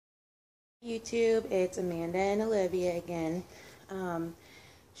YouTube, it's Amanda and Olivia again.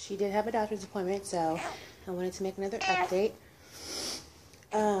 She did have a doctor's appointment, so I wanted to make another update.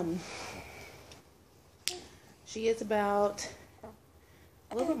 She is about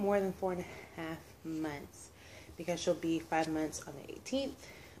a little bit more than 4.5 months because she'll be 5 months on the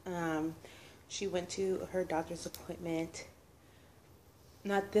 18th. She went to her doctor's appointment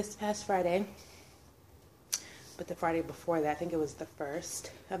not this past Friday, but the Friday before that. I think it was the 1st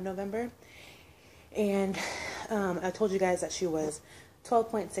of November. And I told you guys that she was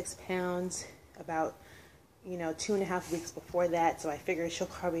 12.6 pounds about, 2.5 weeks before that. So I figured she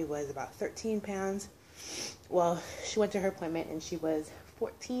probably was about 13 pounds. Well, she went to her appointment and she was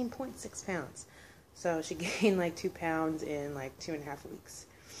 14.6 pounds. So she gained like 2 pounds in like 2.5 weeks.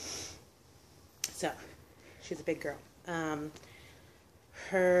 So she's a big girl.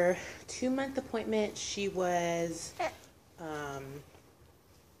 Her 2-month appointment, she was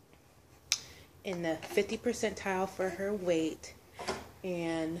in the 50 percentile for her weight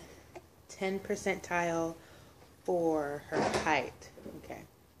and 10 percentile for her height. Okay.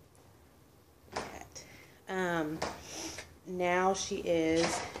 Now she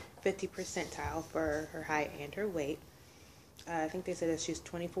is 50 percentile for her height and her weight. I think they said that she's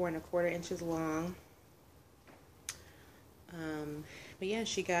 24.25 inches long. But yeah,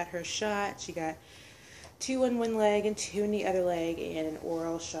 she got her shot. She got 2 in one leg and 2 in the other leg and an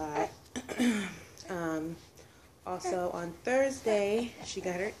oral shot. Also on Thursday, she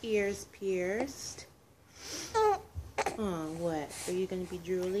got her ears pierced. Oh, what? Are you going to be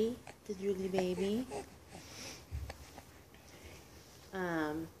drooly? The drooly baby?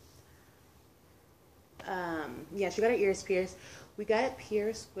 Yeah, she got her ears pierced. We got it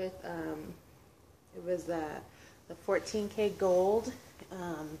pierced with, it was the 14K gold,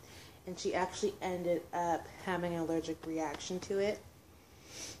 and she actually ended up having an allergic reaction to it,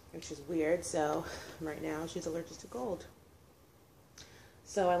 which is weird. So right now she's allergic to gold.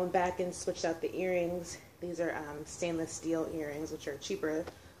 So I went back and switched out the earrings. These are stainless steel earrings, which are cheaper,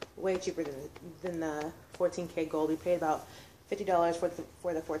 way cheaper than the 14K gold. We paid about $50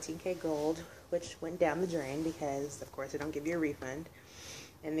 for the 14K gold, which went down the drain because, of course, they don't give you a refund.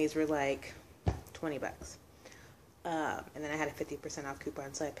 And these were like 20 bucks. And then I had a 50% off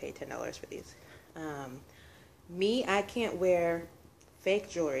coupon, so I paid $10 for these. I can't wear fake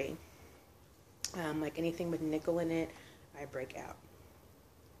jewelry, like anything with nickel in it. I break out,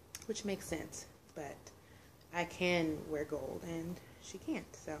 which makes sense, but I can wear gold and she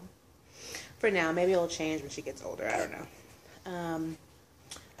can't. So for now, maybe it'll change when she gets older. I don't know.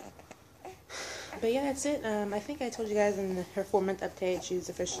 But yeah, that's it. I think I told you guys in her 4-month update, she's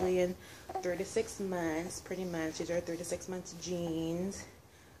officially in 36 months, pretty much. These are 36 months jeans.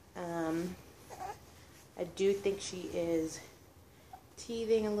 I do think she is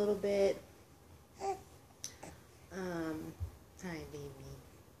teething a little bit. Hi, baby.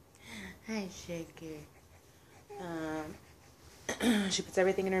 Hi, sugar. She puts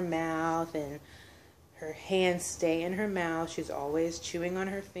everything in her mouth, and her hands stay in her mouth. She's always chewing on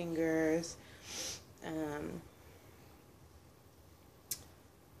her fingers.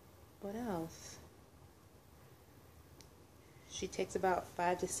 What else? She takes about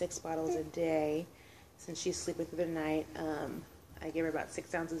 5 to 6 bottles a day since she's sleeping through the night. I give her about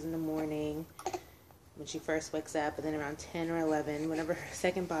 6 ounces in the morning when she first wakes up, and then around 10 or 11, whenever her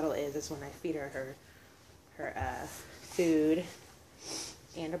second bottle is when I feed her food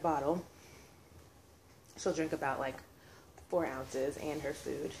and a bottle. She'll drink about like 4 ounces and her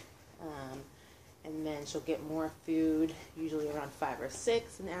food. And then she'll get more food, usually around 5 or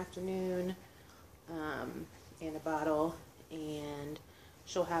 6 in the afternoon, and a bottle. And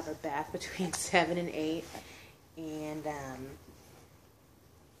she'll have her bath between 7 and 8, and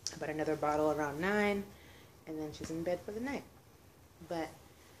about another bottle around 9, and then she's in bed for the night. But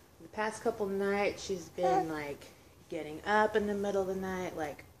the past couple nights, she's been like getting up in the middle of the night,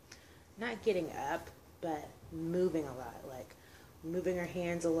 like not getting up, but moving a lot, like moving her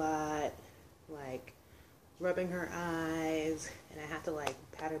hands a lot, like rubbing her eyes, and I have to like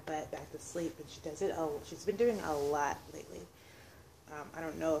pat her butt back to sleep, and she does it. Oh, she's been doing a lot lately. I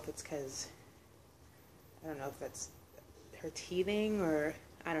don't know if it's because, I don't know if that's her teething or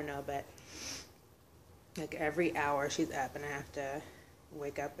I don't know, but like every hour she's up, and I have to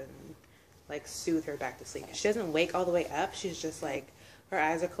wake up and like soothe her back to sleep. She doesn't wake all the way up. She's just like, her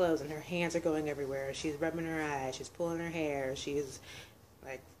eyes are closed and her hands are going everywhere. She's rubbing her eyes. She's pulling her hair. She's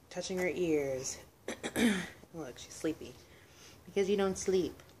like touching her ears. Look, she's sleepy because you don't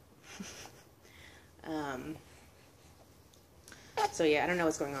sleep. So yeah, I don't know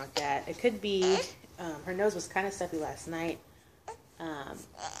what's going on with that. It could be her nose was kind of stuffy last night.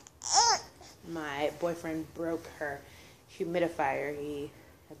 my boyfriend broke her humidifier. He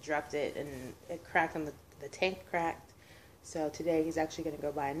had dropped it and it cracked and the tank cracked. So today he's actually going to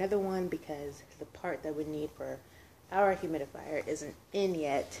go buy another one because the part that we need for our humidifier isn't in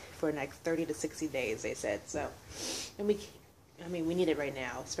yet for like 30 to 60 days, they said. So, and we need it right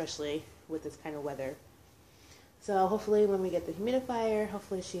now, especially with this kind of weather. So hopefully when we get the humidifier,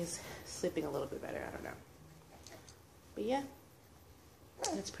 hopefully she's sleeping a little bit better. I don't know. But yeah,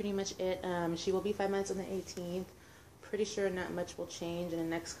 that's pretty much it. She will be 5 months on the 18th. Pretty sure not much will change in the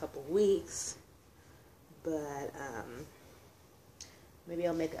next couple weeks. But maybe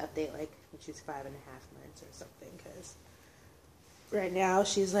I'll make an update like when she's 5.5 months or something. Because right now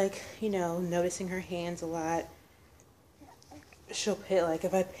she's like, you know, noticing her hands a lot. She'll put, like,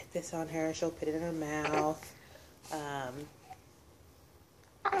 if I put this on her, she'll put it in her mouth.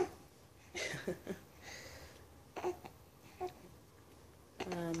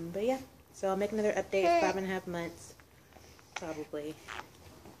 But yeah, so I'll make another update at 5.5 months, probably.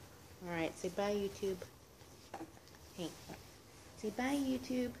 Alright, say bye, YouTube. Hey, say bye,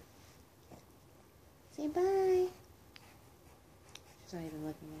 YouTube. Say bye. She's not even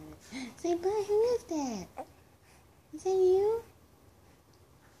looking at it. Say bye, who is that? Is that you?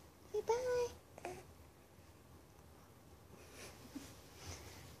 Say bye.